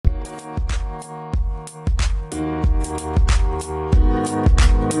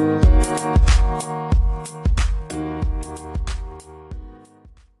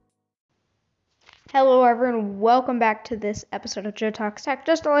everyone, welcome back to this episode of Joe Talks Tech.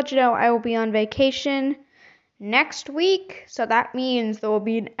 Just to let you know, I will be on vacation next week, so that means there will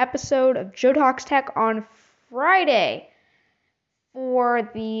be an episode of Joe Talks Tech on Friday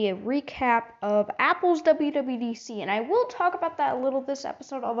for the recap of Apple's WWDC, and I will talk about that a little this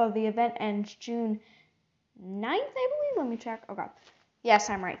episode, although the event ends June 9th, I believe. Let me check. Okay. Yes,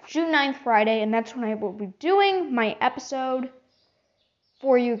 I'm right. June 9th, Friday, and that's when I will be doing my episode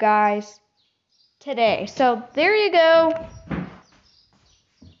for you guys today. So there you go.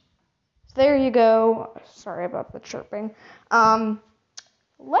 Sorry about the chirping.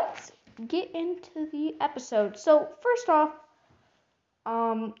 Let's get into the episode. So first off,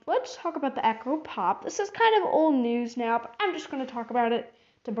 let's talk about the Echo Pop. This is kind of old news now, but I'm just going to talk about it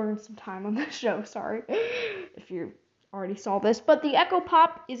to burn some time on the show. Sorry if you already saw this, but the Echo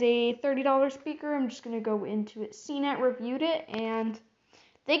Pop is a $30 speaker. I'm just going to go into it. CNET reviewed it, and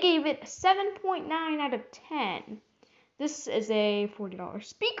they gave it a 7.9 out of 10. This is a $40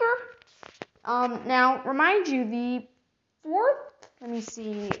 speaker. Now, remind you, the let me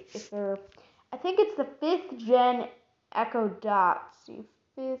see if they're, I think it's the 5th gen Echo Dot. Let's see,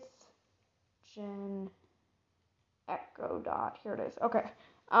 5th gen Echo Dot. Here it is. Okay.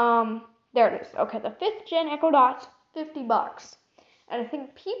 There it is. Okay, the 5th gen Echo Dot's $50. And I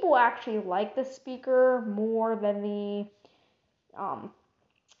think people actually like this speaker more than the,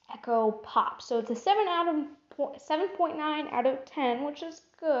 Echo Pop. So it's a 7.9 out of 10, which is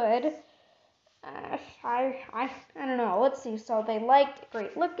good. I don't know. Let's see. So they liked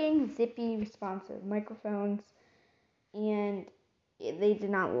great looking, zippy, responsive microphones, and they did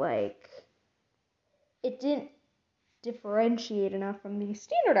not like, it didn't differentiate enough from the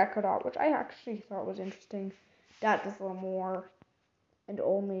standard Echo Dot, which I actually thought was interesting. That does a little more and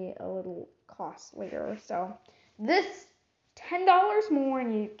only a little costlier. So this $10 more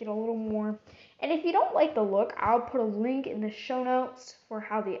and you get a little more. And if you don't like the look, I'll put a link in the show notes for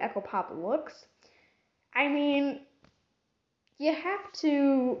how the Echo Pop looks. I mean, you have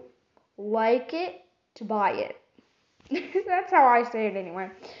to like it to buy it. That's how I say it anyway.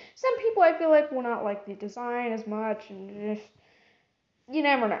 Some people I feel like will not like the design as much, and just, you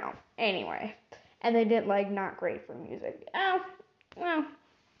never know. Anyway, and they didn't like not great for music. Oh, well,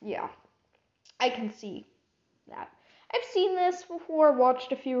 yeah, I can see that. I've seen this before,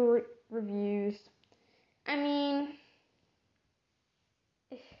 watched a few reviews. I mean,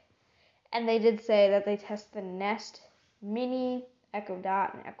 and they did say that they tested the Nest Mini, Echo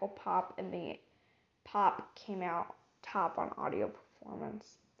Dot, and Echo Pop, and the Pop came out top on audio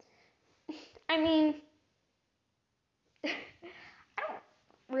performance. I mean,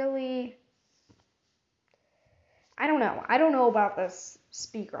 I don't know. I don't know about this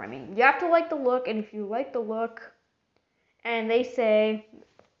speaker. I mean, you have to like the look, and if you like the look, and they say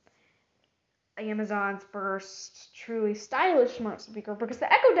Amazon's first truly stylish smart speaker, because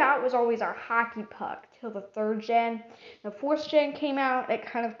the Echo Dot was always our hockey puck till the 3rd gen. The 4th gen came out, it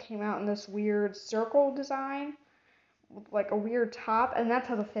kind of came out in this weird circle design with like a weird top, and that's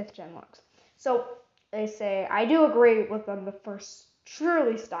how the 5th gen looks. So they say, I do agree with them, the first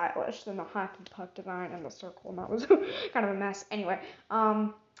truly stylish than the hockey puck design and the circle, and that was kind of a mess. Anyway,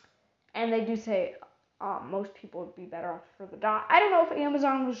 and they do say most people would be better off for the Dot. I don't know if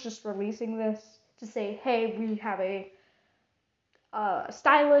Amazon was just releasing this to say, hey, we have a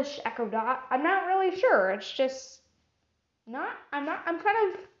stylish Echo Dot. I'm not really sure. It's just I'm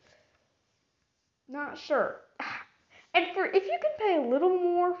kind of not sure. And if you can pay a little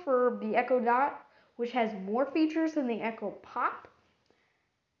more for the Echo Dot, which has more features than the Echo Pop,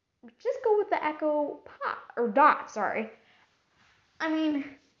 just go with the Echo Pop, or Dot, sorry. I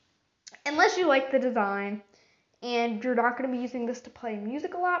mean, unless you like the design, and you're not going to be using this to play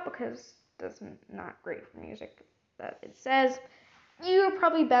music a lot, because that's not great for music, that it says, you're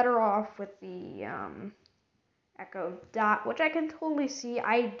probably better off with the Echo Dot, which I can totally see.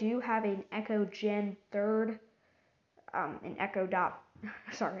 I do have an Echo Gen 3rd, an Echo Dot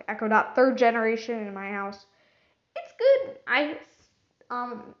 3rd generation in my house. It's good. I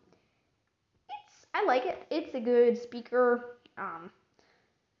like it. It's a good speaker.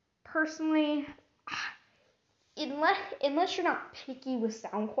 Personally, unless you're not picky with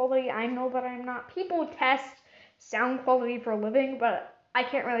sound quality, I know that I'm not. People test sound quality for a living, but I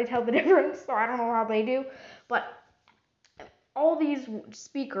can't really tell the difference, so I don't know how they do. But all these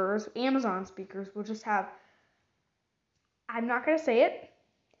speakers, Amazon speakers, will just have, I'm not going to say it,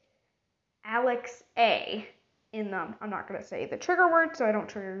 Alex A in them. I'm not going to say the trigger word so I don't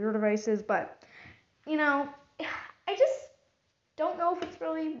trigger your devices, but, you know, I just don't know if it's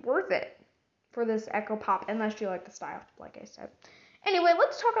really worth it for this Echo Pop, unless you like the style, like I said. Anyway,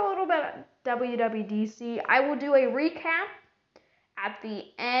 let's talk a little bit about WWDC. I will do a recap at the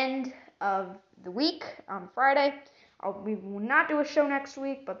end of the week on Friday. We will not do a show next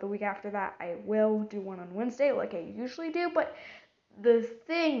week, but the week after that, I will do one on Wednesday like I usually do. But the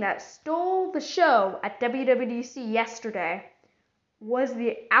thing that stole the show at WWDC yesterday was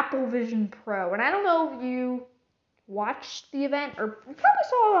the Apple Vision Pro. And I don't know if you watched the event or you probably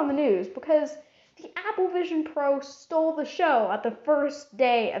saw it on the news, because the Apple Vision Pro stole the show at the first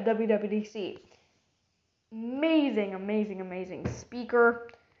day of WWDC. Amazing, amazing, amazing speaker.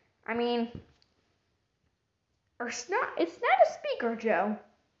 I mean, it's not a speaker, Joe.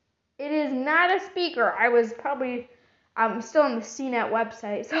 It is not a speaker. I'm still on the CNET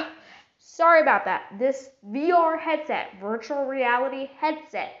website, so sorry about that. This VR headset, virtual reality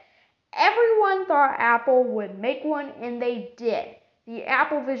headset, everyone thought Apple would make one, and they did. The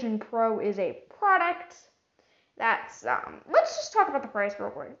Apple Vision Pro is a product that's, let's just talk about the price real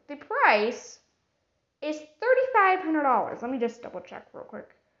quick. The price is $3,500. Let me just double check real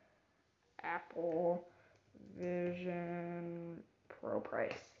quick. Apple Vision Pro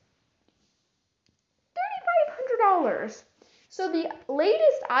price. $3,500. So the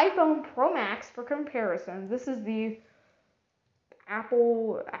latest iPhone Pro Max, for comparison, this is the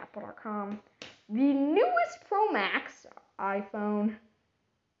apple.com. The newest Pro Max iPhone,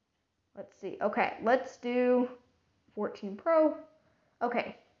 let's see. Okay, let's do 14 Pro.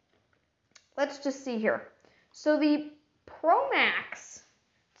 Okay, let's just see here. So the Pro Max,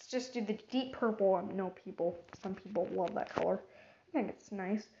 let's just do the deep purple. I know some people love that color. I think it's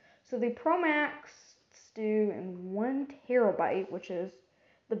nice. So the Pro Max, let's do in 1 terabyte, which is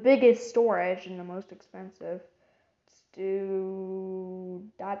the biggest storage and the most expensive. Let's do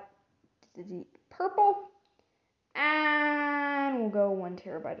the deep purple, and we'll go 1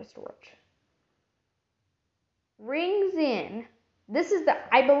 terabyte of storage. Rings in.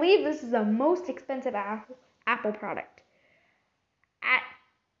 I believe this is the most expensive Apple product at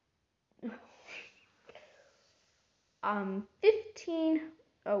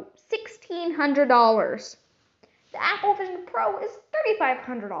 $1,600. The Apple Vision Pro is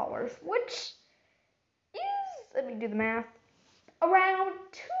 $3,500, which is, let me do the math, around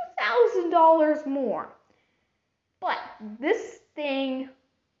 $2,000 more. But this thing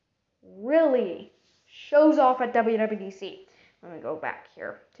really shows off at WWDC. Let me go back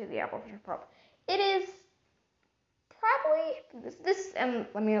here to the Apple Vision Pro. It is probably this, and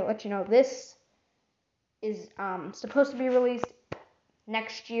let me let you know, this is supposed to be released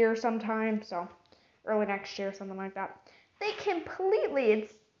next year sometime, so early next year, something like that. Their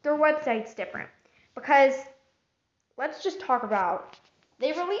website's different, because let's just talk about,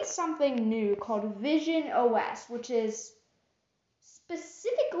 they released something new called Vision OS, which is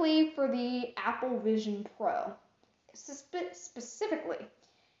specifically for the Apple Vision Pro, specifically.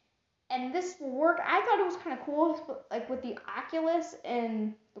 And this will work. I thought it was kind of cool, like with the Oculus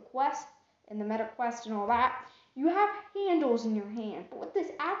and the Quest and the Meta Quest and all that. You have handles in your hand, but with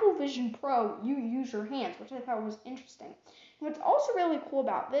this Apple Vision Pro, you use your hands, which I thought was interesting. And what's also really cool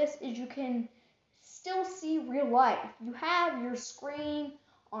about this is you can still see real life. You have your screen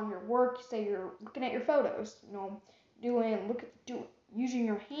on your work. Say you're looking at your photos, using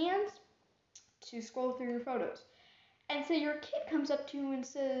your hands to scroll through your photos. And say your kid comes up to you and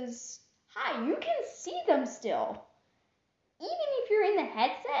says, "Hi," you can see them still. Even if you're in the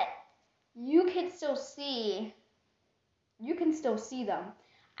headset, you can still see them.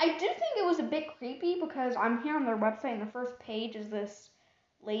 I do think it was a bit creepy, because I'm here on their website and the first page is this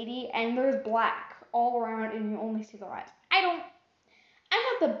lady and there's black all around and you only see their eyes. I'm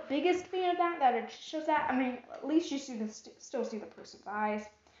not the biggest fan of that it shows that. I mean, at least you still see the person's eyes.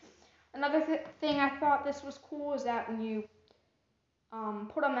 Another thing I thought this was cool is that when you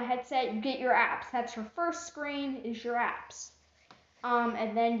put on the headset, you get your apps. That's your first screen, is your apps.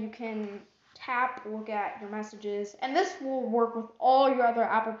 And then you can tap, look at your messages. And this will work with all your other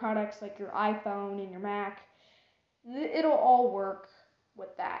Apple products, like your iPhone and your Mac. It'll all work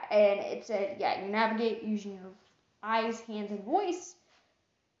with that. And it said, you navigate using your eyes, hands, and voice.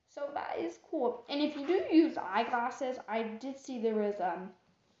 So that is cool. And if you do use eyeglasses, I did see there was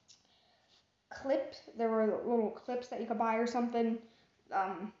there were little clips that you could buy or something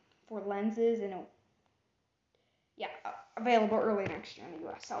for lenses, and available early next year in the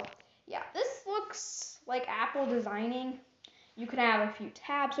US. So this looks like Apple designing. You can have a few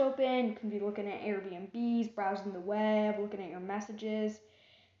tabs open. You can be looking at Airbnbs, browsing the web, looking at your messages.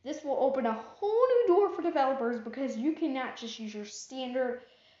 This will open a whole new door for developers, because you cannot just use your standard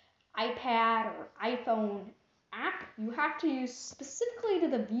iPad or iPhone app. You have to use specifically to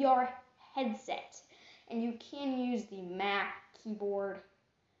the VR headset. And you can use the Mac keyboard.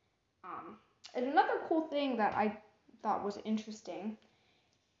 And another cool thing that I thought was interesting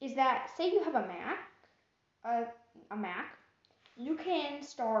is that, say you have a Mac, you can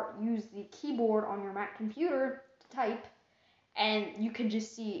use the keyboard on your Mac computer to type, and you can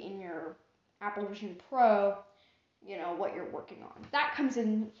just see in your Apple Vision Pro, what you're working on. That comes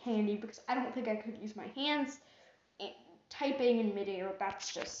in handy because I don't think I could use my hands typing in midair.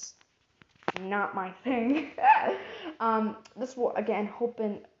 That's just not my thing. This will, again,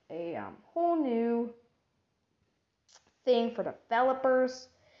 open a whole new thing for developers.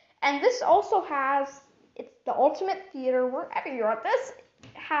 And this also it's the ultimate theater wherever you're at.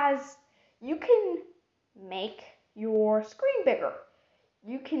 You can make your screen bigger.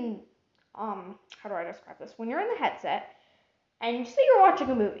 You can, how do I describe this? When you're in the headset and you say you're watching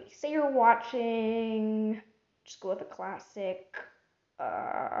a movie, say you're watching, just go with a classic,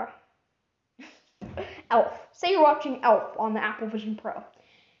 Elf. Say you're watching Elf on the Apple Vision Pro.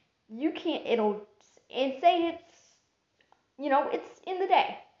 Say it's in the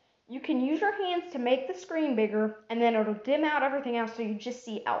day. You can use your hands to make the screen bigger, and then it'll dim out everything else so you just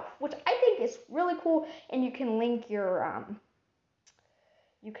see Elf, which I think is really cool. And you can link your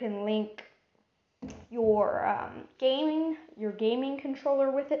gaming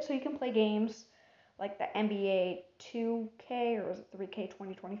controller with it, so you can play games like the NBA 2K, or was it 3K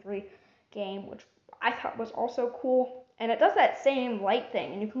 2023 game, which I thought was also cool. And it does that same light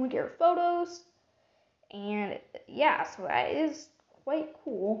thing, and you can look at your photos, and yeah, so that is quite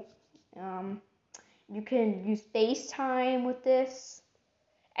cool. You can use FaceTime with this,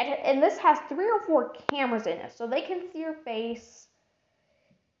 and this has 3 or 4 cameras in it, so they can see your face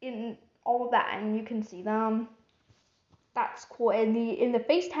in all of that, and you can see them. That's cool. In the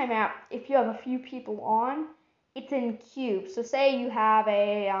FaceTime app, if you have a few people on, it's in cubes. So say you have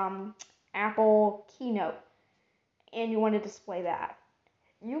a Apple Keynote, and you want to display that.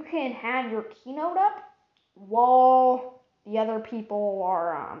 You can have your Keynote up while the other people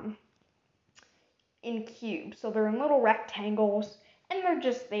are in cubes. So they're in little rectangles, and they're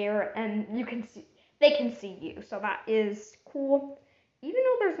just there, and they can see you. So that is cool. Even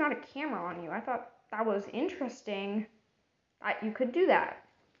though there's not a camera on you, I thought that was interesting that you could do that.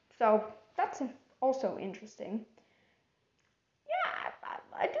 So that's also interesting. Yeah,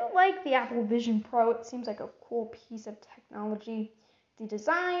 I do like the Apple Vision Pro. It seems like a cool piece of technology. The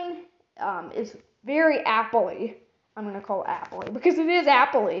design is very Apple-y. I'm going to call it Apple-y because it is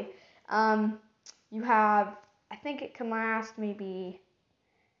Apple-y. I think it can last you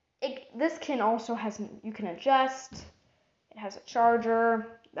can adjust. It has a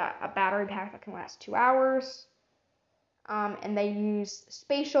charger, a battery pack that can last 2 hours. And they use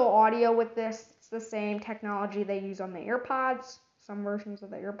spatial audio with this. It's the same technology they use on the AirPods, some versions of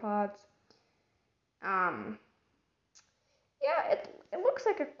the AirPods. It looks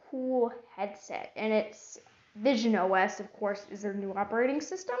like a cool headset, and it's Vision OS, of course, is their new operating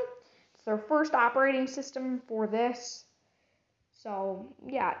system. It's their first operating system for this. So,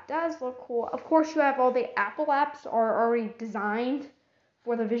 yeah, it does look cool. Of course, you have all the Apple apps are already designed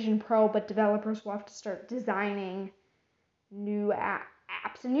for the Vision Pro, but developers will have to start designing new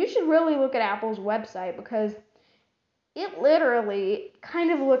apps. And you should really look at Apple's website because it literally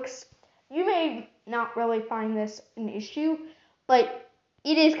kind of looks, you may not really find this an issue, but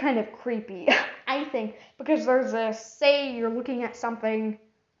it is kind of creepy, I think, because say you're looking at something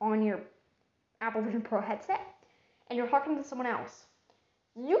on your Apple Vision Pro headset, and you're talking to someone else.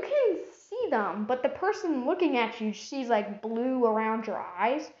 You can see them, but the person looking at you sees like blue around your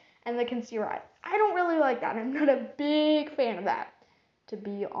eyes, and they can see your eyes. I don't really like that. I'm not a big fan of that, to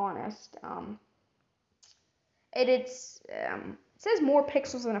be honest. It says more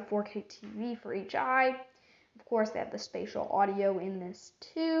pixels than a 4K TV for each eye. Of course, they have the spatial audio in this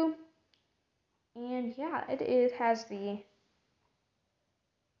too. And yeah, it has the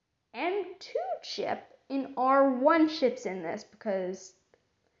M2 chip in R1 chips in this because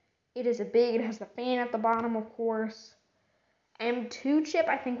it has the fan at the bottom, of course. M2 chip,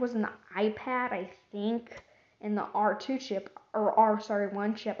 I think, was in the iPad, and the R2 chip,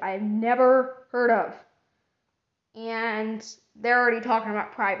 one chip, I've never heard of. And they're already talking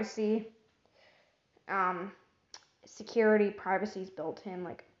about privacy. Security, privacy is built in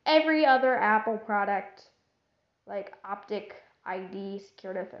like every other Apple product, like Optic ID,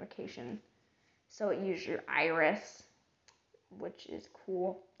 security authentication. So it uses your iris, which is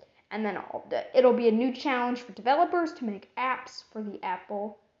cool. And then it'll be a new challenge for developers to make apps for the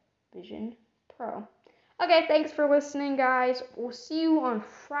Apple Vision Pro. Okay, thanks for listening, guys. We'll see you on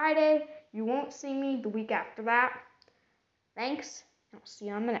Friday. You won't see me the week after that. Thanks, and I'll see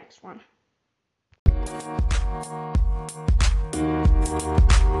you on the next one.